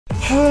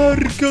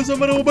Herkese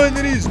merhaba, ben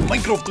Deniz.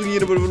 Minecraft'ın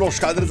yeni bölümüne hoş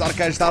geldiniz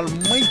arkadaşlar.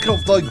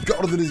 Minecraft'ta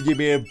gördüğünüz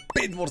gibi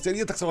Bedwars'ın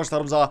yatak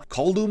savaşlarımıza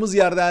kaldığımız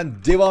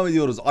yerden devam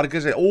ediyoruz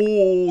arkadaşlar.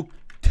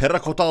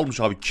 Terakota almış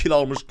abi, kil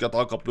almış,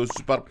 yatağı kaplıyor,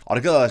 süper.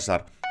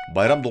 Arkadaşlar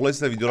bayram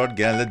dolayısıyla videolar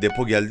genelde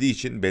depo geldiği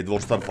için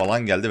Bedwars'lar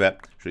falan geldi ve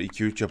şöyle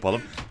 2-3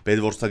 yapalım.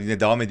 Bedwars'lar yine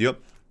devam ediyor.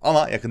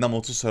 Ama yakında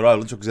Modsuz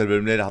Survival'ın çok güzel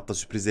bölümleriyle, hatta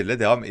sürprizleriyle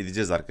devam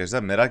edeceğiz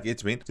arkadaşlar. Merak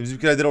etmeyin. Şimdi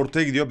bizimkiler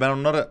ortaya gidiyor. Ben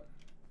onları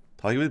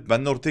takip edip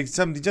ben de ortaya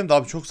gitsem diyeceğim de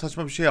abi çok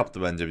saçma bir şey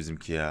yaptı bence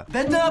bizimki ya.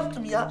 Ben de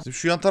yaptım ya. Bizim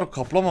şu yan taraf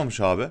kaplamamış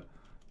abi.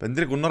 Ben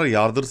direkt onlara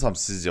yardırsam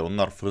sizce,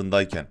 onlar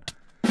fırındayken.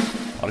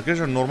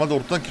 Arkadaşlar normalde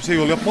ortadan kimseye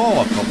yol yapmam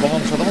ama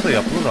kaplamamış adama da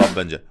yapılır abi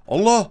bence.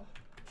 Allah!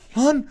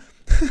 Lan!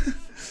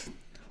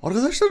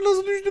 Arkadaşlar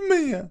nasıl düştüm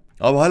ben ya?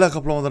 Abi hala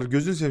kaplamadılar.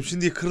 Gözünü seveyim,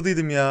 şimdiye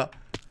kırdıydım ya.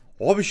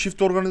 Abi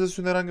shift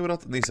organizasyonu herhangi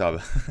bir neyse abi.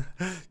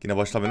 Yine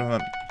başlamayalım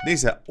hemen.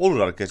 Neyse olur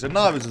arkadaşlar. Ne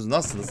yapıyorsunuz?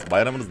 Nasılsınız?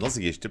 Bayramınız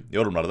nasıl geçti?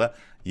 Yorumlarda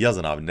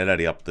yazın abi neler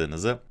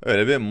yaptığınızı.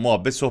 Öyle bir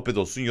muhabbet sohbet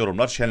olsun.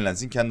 Yorumlar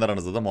şenlensin. Kendi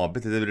aranızda da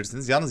muhabbet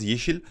edebilirsiniz. Yalnız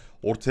yeşil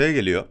ortaya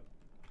geliyor.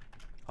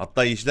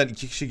 Hatta yeşilden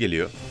 2 kişi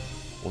geliyor.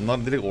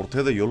 Onların direkt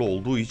ortaya da yolu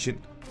olduğu için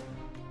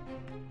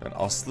ben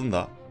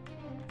aslında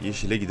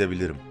yeşile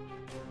gidebilirim.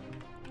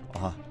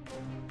 Aha.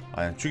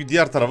 Aynen. Çünkü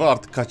diğer tarafa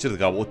artık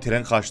kaçırdık abi. O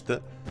tren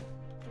kaçtı.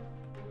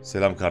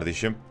 Selam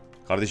kardeşim.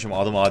 Kardeşim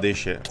adım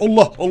ADŞ.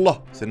 Allah Allah.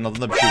 Senin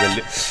adında bir şey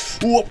belli.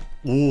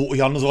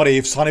 Yalnız var ya,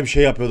 efsane bir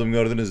şey yapıyordum,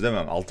 gördünüz değil mi?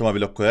 Altıma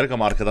blok koyarak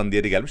ama arkadan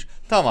diğeri gelmiş.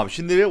 Tamam abi,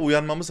 şimdi bir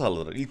uyanmamı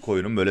sağladılar. İlk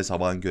oyunum böyle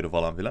sabahın körü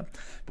falan filan.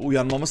 Bu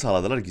uyanmamı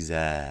sağladılar,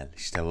 güzel.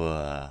 İşte bu.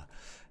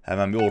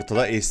 Hemen bir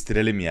ortada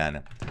estirelim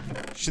yani.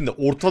 Şimdi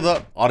ortada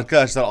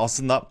arkadaşlar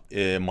aslında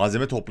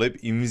malzeme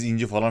toplayıp inviz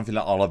inci falan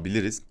filan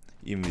alabiliriz.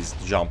 Inviz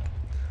jump.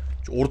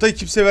 Şu ortayı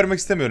kimseye vermek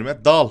istemiyorum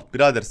ya. Dağıl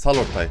birader, sal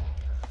ortayı.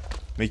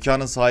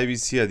 Mekanın sahibi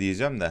Siyah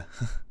diyeceğim de.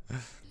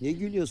 Ne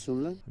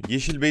gülüyorsun lan?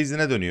 Yeşil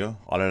base'ine dönüyor.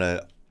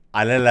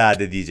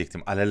 Alelade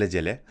diyecektim.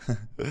 Alelacele.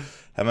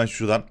 Hemen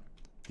şuradan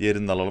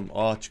diğerini de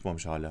alalım.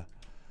 Çıkmamış hala.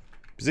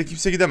 Bize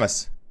kimse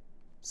gidemez.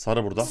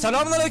 Sarı burada.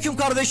 Selamünaleyküm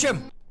kardeşim.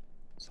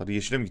 Sarı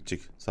yeşile mi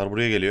gidecek? Sarı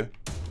buraya geliyor.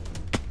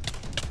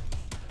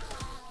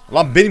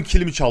 Lan benim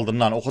kilimi çaldın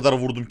lan. O kadar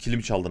vurdum,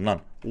 kilimi çaldın lan.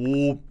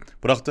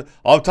 Bıraktı.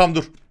 Abi tamam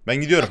dur. Ben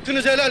gidiyorum.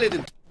 Hakkınızı helal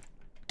edin.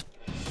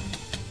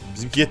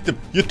 Bizimki yetti.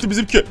 Yetti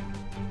bizimki.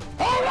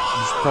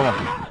 Tamam.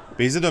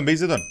 Base'e dön,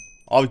 base'e dön.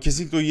 Abi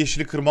kesinlikle o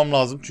yeşili kırmam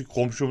lazım. Çünkü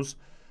komşumuz.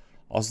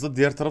 Aslında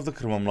diğer tarafta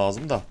kırmam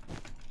lazım da.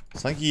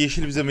 Sanki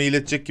yeşil bize mail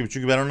edecek gibi.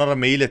 Çünkü ben onlara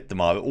mail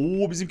ettim abi.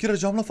 Bizimkiler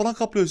camla falan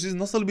kaplıyor. Siz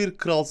nasıl bir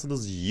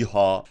kralsınız?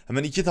 Yiha.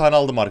 Hemen 2 tane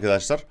aldım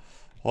arkadaşlar.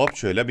 Hop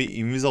şöyle bir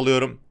inviz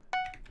alıyorum.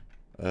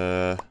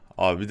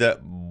 Abi bir de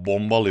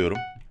bomba alıyorum.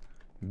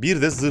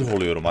 Bir de zırh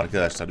oluyorum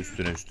arkadaşlar,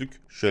 üstüne üstlük.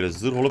 Şöyle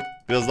zırh olup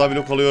biraz daha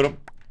blok alıyorum.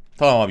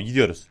 Tamam abi,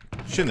 gidiyoruz.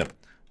 Şimdi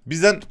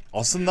bizden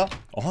aslında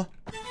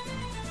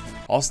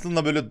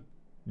böyle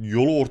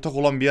yolu ortak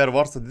olan bir yer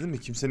varsa, dedim mi,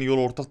 kimsenin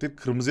yolu ortak değil,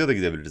 kırmızıya da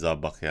gidebiliriz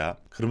abi bak ya.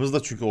 Kırmızı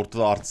da çünkü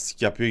ortada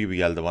artistik yapıyor gibi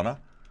geldi bana.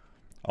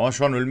 Ama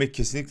şu an ölmek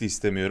kesinlikle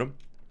istemiyorum.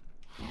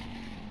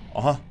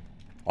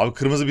 Abi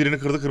kırmızı birini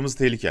kırdı, kırmızı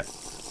tehlike.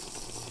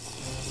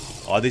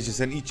 ADC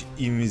sen iç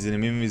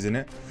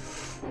invizini.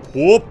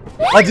 Hop,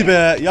 hadi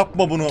be,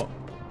 yapma bunu.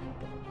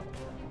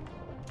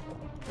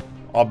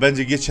 Abi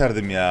bence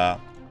geçerdim ya.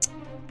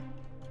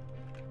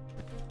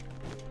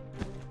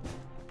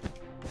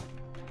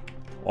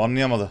 O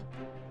anlayamadı.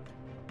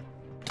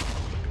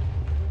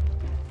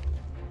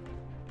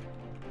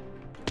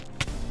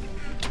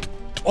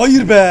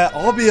 Hayır be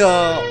abi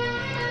ya.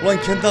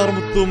 Ulan kendi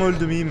armutluğum,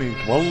 öldüm, iyi mi?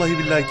 Vallahi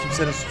billahi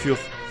kimsenin suçu yok.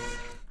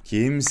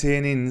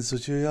 Kimsenin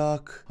suçu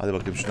yok. Hadi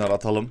bakayım şunları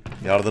atalım.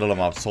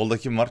 Yardıralım abi. Solda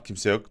kim var?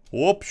 Kimse yok.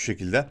 Hop şu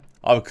şekilde.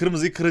 Abi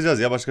kırmızıyı kıracağız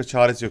ya. Başka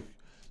çaresi yok.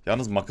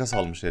 Yalnız makas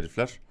almış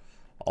herifler.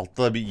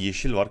 Altta da bir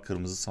yeşil var.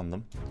 Kırmızı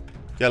sandım.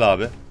 Gel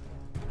abi.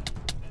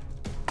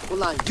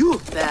 Ulan yuh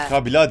be.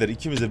 Ya birader,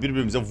 ikimiz de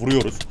birbirimize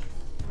vuruyoruz.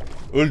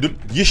 Öldüm.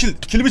 Yeşil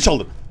kilimi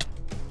çaldın.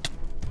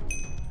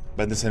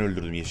 Ben de seni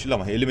öldürdüm yeşil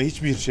ama elime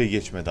hiçbir şey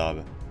geçmedi abi.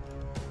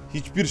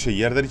 Hiçbir şey.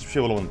 Yerden hiçbir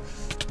şey bulamadım.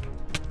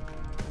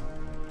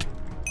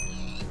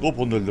 Hop,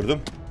 onu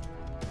öldürdüm.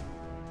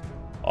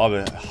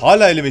 Abi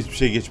hala elime hiçbir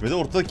şey geçmedi.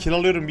 Ortada kill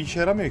alıyorum, bir işe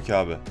yaramıyor ki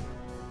abi.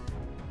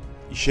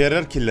 İşe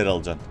yarar killleri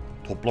alacaksın.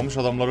 Toplamış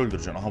adamları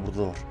öldüreceksin. Aha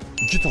burada var.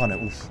 2 tane,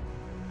 uf.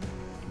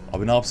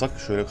 Abi ne yapsak?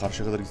 Şöyle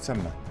karşıya kadar gitsem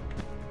mi?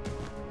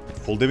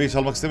 Full damage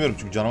çalmak istemiyorum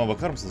çünkü canıma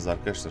bakar mısınız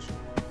arkadaşlar?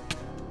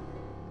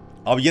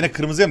 Abi yine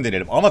kırmızıya mı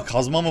deneyelim? Ama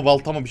kazma mı,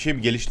 balta mı, bir şey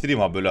mi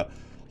geliştireyim abi, böyle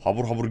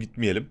habur habur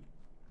gitmeyelim.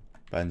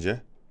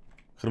 Bence.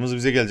 Kırmızı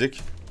bize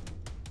gelecek.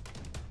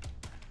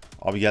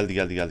 Abi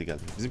geldi.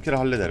 Bizimkiler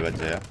halleder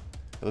bence ya.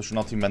 Ya da şunu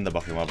atayım ben de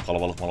bakayım abi,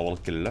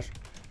 kalabalık gelirler.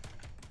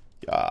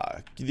 Ya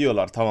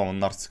gidiyorlar, tamam,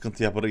 onlar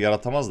sıkıntı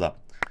yaratamaz da.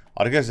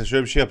 Arkadaşlar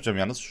şöyle bir şey yapacağım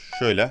yalnız.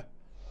 Şöyle.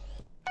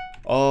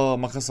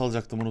 Makas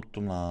alacaktım,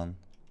 unuttum lan.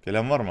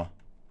 Gelen var mı?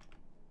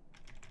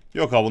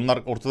 Yok abi, bunlar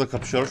ortada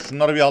kapışıyor.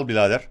 Şunları bir al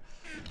birader.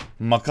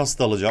 Makas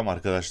da alacağım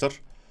arkadaşlar.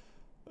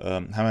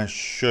 Hemen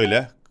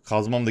şöyle.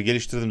 Kazmamı da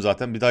geliştirdim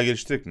zaten. Bir daha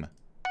geliştirek mi?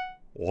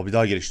 Bir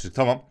daha geliştirdik,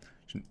 tamam.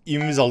 Şimdi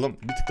inviz aldım.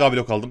 Bir tık daha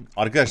blok aldım.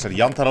 Arkadaşlar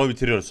yan tarafı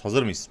bitiriyoruz.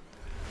 Hazır mıyız?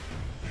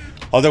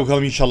 Hadi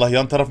bakalım inşallah.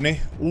 Yan taraf ne?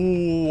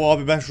 Oo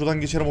abi ben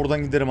şuradan geçerim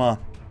oradan giderim ha.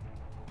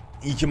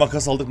 İyi ki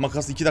makas aldık.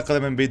 Makas 2 dakikada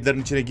hemen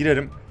beyitlerin içine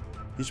girerim.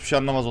 Hiçbir şey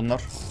anlamaz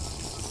onlar.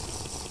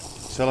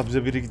 İnşallah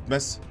bize biri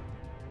gitmez.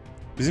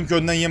 Bizimki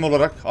önden yem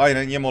olarak.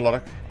 Aynen yem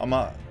olarak.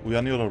 Ama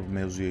uyanıyorlar bu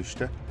mevzuya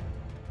işte.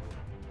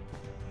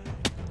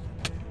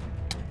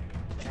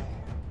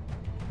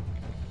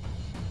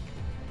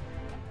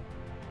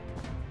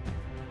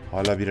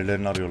 Hala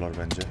birilerini arıyorlar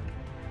bence.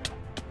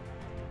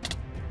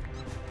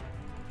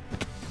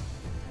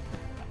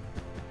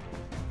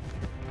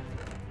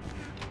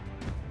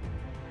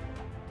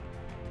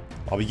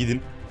 Abi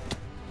gidin.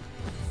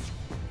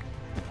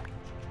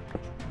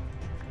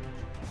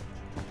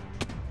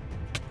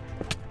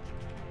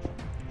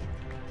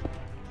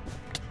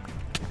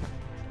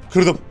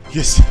 Kırdım.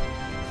 Yes.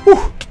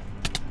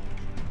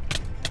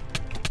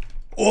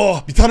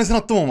 Oh, bir tanesini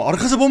attım ama.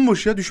 Arkası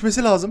bomboş ya.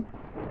 Düşmesi lazım.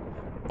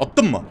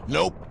 Attın mı?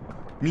 Nope.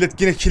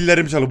 Millet yine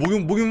killlerimi çaldı.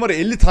 Bugün var ya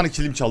 50 tane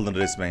killim çaldın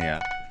resmen ya.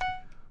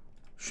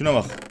 Şuna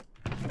bak.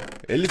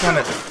 50 tane.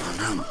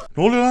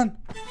 Ne oluyor lan?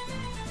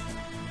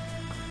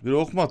 Bir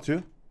ok mu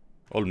atıyor?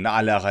 Oğlum ne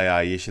alaka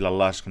ya yeşil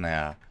Allah aşkına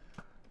ya.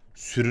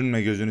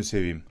 Sürünme gözünü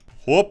seveyim.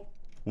 Hop.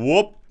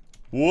 Hop.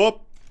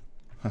 Hop.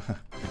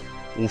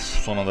 Of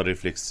son anda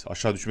refleks.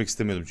 Aşağı düşmek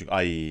istemiyordum çünkü.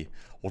 Ay.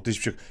 Ortada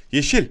hiçbir şey yok.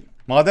 Yeşil.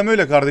 Madem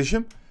öyle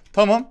kardeşim.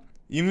 Tamam.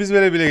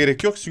 Invisible bile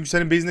gerek yok. Çünkü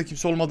senin base'inde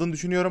kimse olmadığını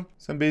düşünüyorum.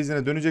 Sen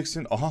base'ine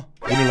döneceksin. Aha.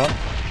 O ne lan?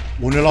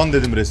 O ne lan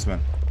dedim resmen.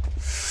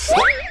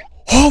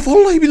 Ha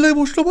vallahi billahi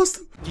boşluğa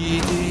bastım.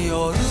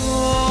 Gidiyorum.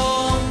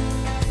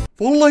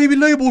 Vallahi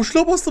billahi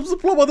boşluğa bastım.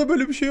 Zıplamada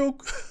böyle bir şey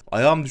yok.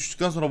 Ayağım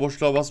düştükten sonra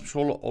boşluğa basmış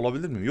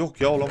olabilir miyim?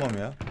 Yok ya olamam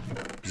ya.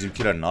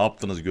 Bizimkiler ne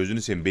yaptınız?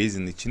 Gözünü seveyim.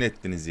 Base'in içine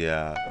ettiniz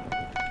ya.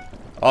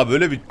 Abi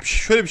böyle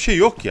şöyle bir şey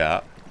yok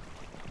ya.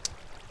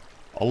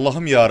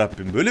 Allah'ım ya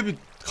Rabbim. Böyle bir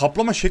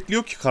kaplama şekli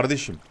yok ki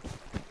kardeşim.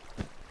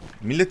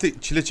 Millete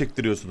çile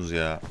çektiriyorsunuz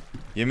ya.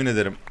 Yemin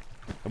ederim.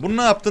 Bunu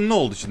ne yaptın ne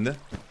oldu şimdi?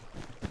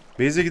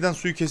 Base'e giden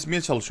suyu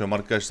kesmeye çalışıyorum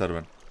arkadaşlar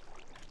ben.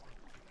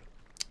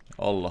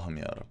 Allah'ım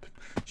ya Rabbim.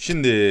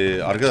 Şimdi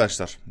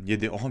arkadaşlar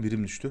 7. Aha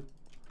birim düştü.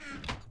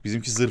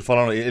 Bizimki zırh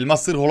falan.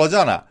 Elmas zırh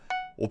olacağına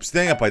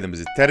obsidian yapaydın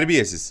bizi.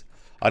 Terbiyesiz.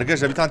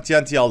 Arkadaşlar bir tane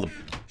TNT aldım.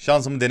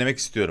 Şansımı denemek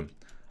istiyorum.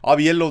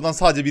 Abi Yellow'dan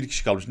sadece bir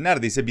kişi kalmış.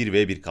 Neredeyse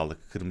 1v1 kaldık.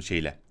 Kırmızı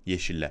şeyle.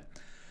 Yeşille.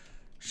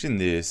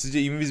 Şimdi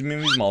sizce inviz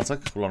mi alsak?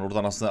 Ulan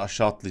oradan aslında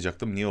aşağı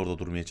atlayacaktım. Niye orada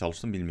durmaya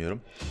çalıştım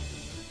bilmiyorum.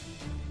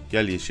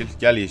 Gel yeşil.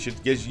 Gel yeşil.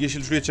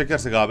 Yeşil şuraya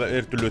çekersek abi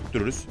her türlü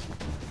öttürürüz.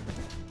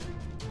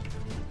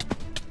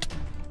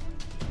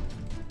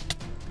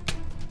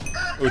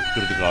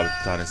 Öttürdük abi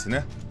bir tanesini.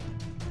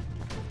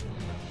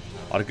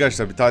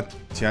 Arkadaşlar bir tane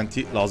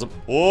TNT lazım.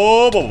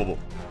 Oo baba.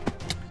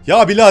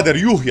 Ya birader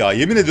yuh ya.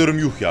 Yemin ediyorum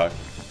yuh ya.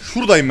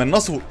 Şuradayım ben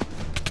nasıl...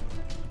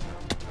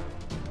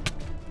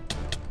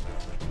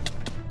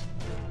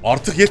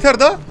 Artık yeter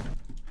da.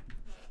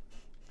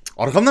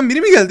 Arkamdan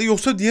biri mi geldi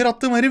yoksa diğer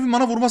attığım herifin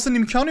bana vurmasının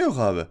imkanı yok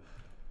abi.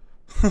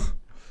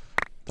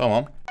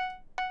 Tamam.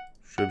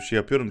 Şöyle bir şey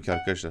yapıyorum ki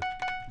arkadaşlar.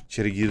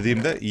 İçeri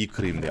girdiğimde iyi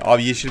kırayım diye.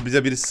 Abi yeşil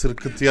bize bir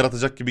sıkıntı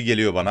yaratacak gibi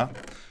geliyor bana.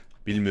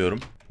 Bilmiyorum.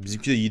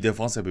 Bizimki de iyi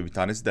defans yapıyor bir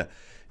tanesi de.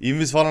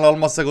 Invis falan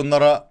almazsak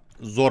onlara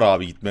zor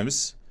abi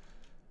gitmemiz.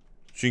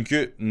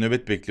 Çünkü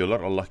nöbet bekliyorlar.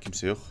 Allah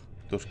kimse yok.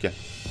 Dur gel.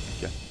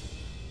 Gel.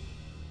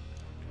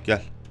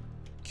 Gel.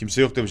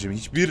 Kimse yok demişim.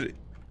 Hiçbir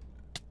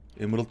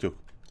emerald yok.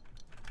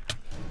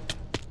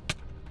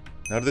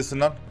 Neredesin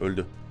lan?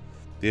 Öldü.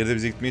 Diğeri de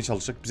bize gitmeye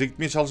çalışacak. Bize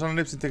gitmeye çalışanların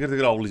hepsini teker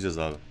teker avlayacağız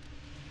abi.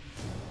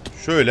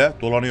 Şöyle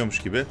dolanıyormuş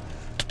gibi.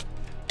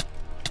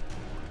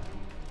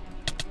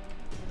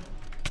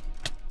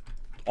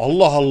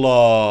 Allah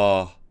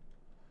Allah.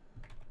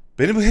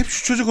 Beni hep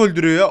şu çocuk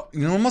öldürüyor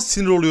ya. İnanılmaz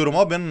sinir oluyorum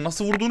abi. Ben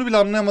nasıl vurduğunu bile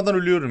anlayamadan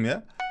ölüyorum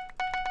ya.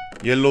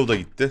 Yellow da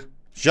gitti.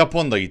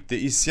 Japon da gitti.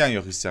 İsyan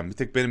yok isyan. Bir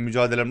tek benim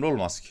mücadelemde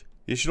olmaz ki.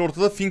 Yeşil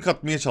ortada fink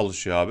atmaya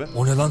çalışıyor abi.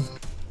 O ne lan?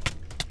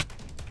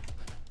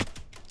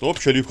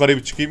 Hop şöyle yukarıya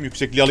bir çıkayım.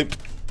 Yüksekliği alayım.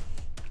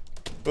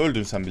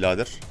 Öldün sen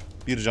birader.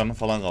 Bir canın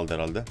falan kaldı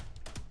herhalde.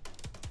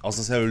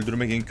 Aslında sen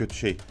öldürmek en kötü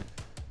şey.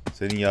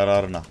 Senin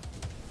yararına.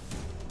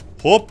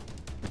 Hop.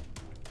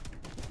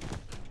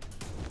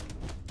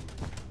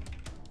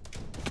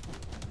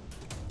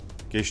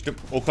 Geçtim.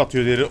 Ok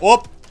atıyor diğeri.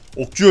 Hop.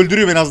 Okçu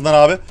öldürüyor en azından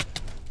abi.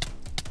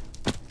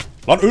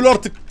 Lan öl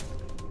artık.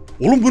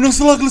 Oğlum bu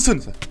nasıl haklısın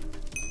sen?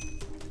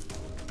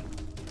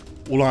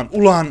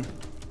 Ulan.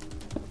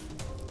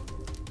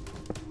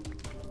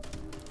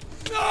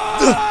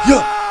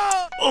 Ya.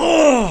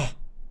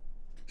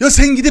 Ya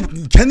sen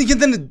gidip kendi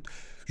kendine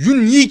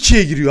yün niye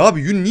 2'ye giriyor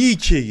abi? Yün niye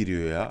 2'ye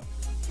giriyor ya?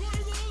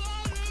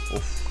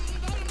 Of.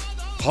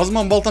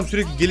 Kazmam baltam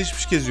sürekli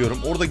gelişmiş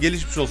geziyorum. Orada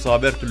gelişmiş olsa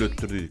abi her türlü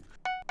öttürdük.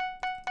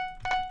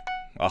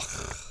 Ah.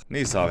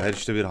 Neyse abi her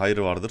işte bir hayır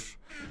vardır.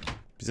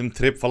 Bizim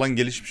trap falan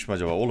gelişmiş mi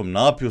acaba? Oğlum ne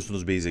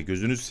yapıyorsunuz base'e?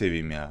 Gözünüzü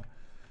seveyim ya.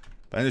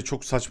 Bence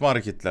çok saçma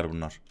hareketler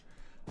bunlar.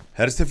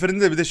 Her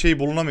seferinde bir de şey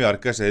bulunamıyor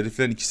arkadaşlar.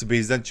 Heriflerin ikisi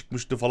base'den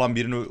çıkmıştı falan,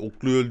 birini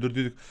okluyu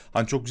öldürdük.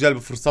 Hani çok güzel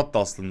bir fırsattı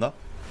aslında.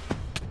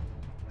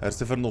 Her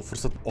seferinde o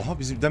fırsat... Oha,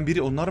 bizden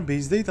biri onların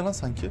base'deydi lan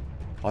sanki.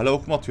 Hala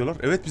ok mu atıyorlar?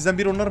 Evet, bizden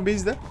biri onların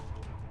base'de.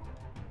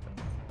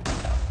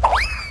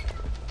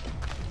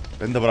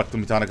 Ben de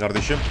bıraktım bir tane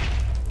kardeşim.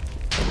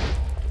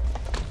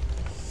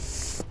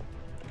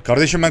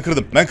 Kardeşim ben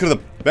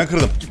kırdım.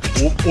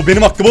 O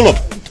benim hakkım oğlum.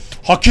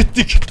 Hak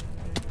ettik.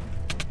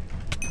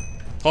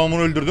 Tamam,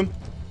 onu öldürdüm.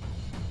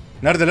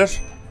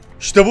 Neredeler?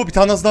 İşte bu, bir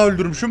tane az daha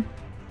öldürmüşüm.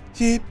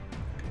 Tip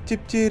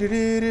tip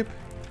tiririp.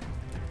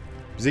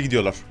 Bize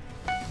gidiyorlar.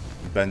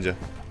 Bence.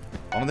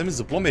 Bana demin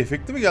zıplama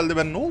efekti mi geldi?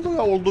 Ben ne oldu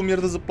ya? Olduğum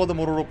yerde zıpladım,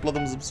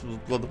 ororopladım,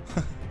 zıpladım.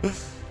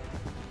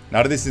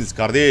 Neredesiniz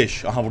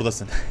kardeş? Aha,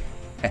 buradasın.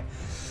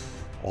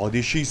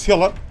 Adi şey istiyor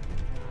lan.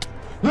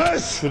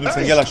 Şuradan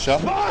sen gel aşağı.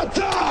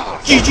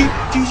 Cici.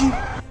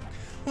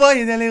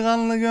 Vay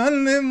delikanlı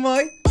gönlüm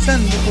vay. Sen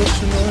de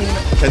boşuna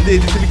oyna. Kendi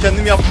editimi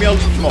kendim yapmaya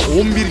alışmışım ha.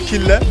 11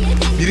 kille.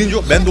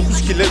 Ben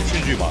 9 kille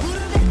 3.'üyüm abi.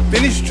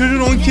 Benim şu çocuğun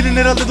 10 killin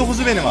herhalde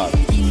 9'u benim abi.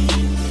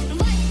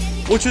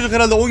 O çocuk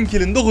herhalde 10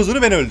 killin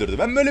 9'unu beni öldürdü.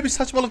 Ben böyle bir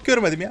saçmalık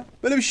görmedim ya.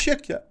 Böyle bir şey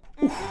yok ya.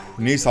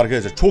 Neyse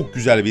arkadaşlar, çok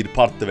güzel bir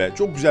parttı ve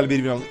çok güzel bir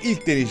win aldım.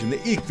 İlk deneyişimde,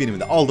 ilk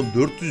winimde aldım.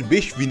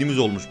 405 winimiz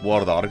olmuş bu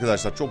arada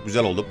arkadaşlar. Çok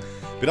güzel oldum.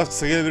 Biraz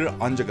kısa gelebilir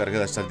ancak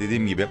arkadaşlar,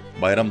 dediğim gibi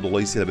bayram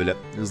dolayısıyla böyle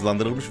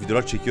hızlandırılmış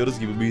videolar çekiyoruz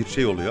gibi bir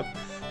şey oluyor.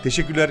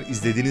 Teşekkürler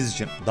izlediğiniz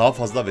için. Daha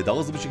fazla ve daha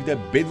hızlı bir şekilde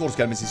Bed Wars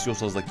gelmesi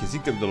istiyorsanız da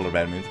kesinlikle videoları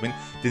beğenmeyi unutmayın.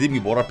 Dediğim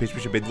gibi bu ara peş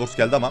peşe Bed Wars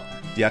geldi ama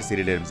diğer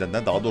serilerimizden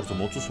de, daha doğrusu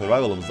Modsuz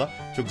Survival'ımızda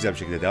çok güzel bir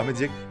şekilde devam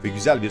edecek ve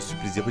güzel bir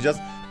sürpriz yapacağız.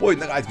 Bu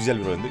oyunda gayet güzel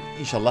bir oyundu.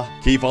 İnşallah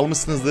keyif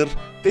almışsınızdır.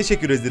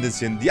 Teşekkür izlediğiniz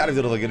için. Diğer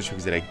videoda görüşmek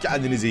üzere.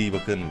 Kendinize iyi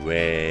bakın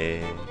ve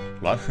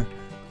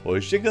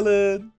hoşçakalın.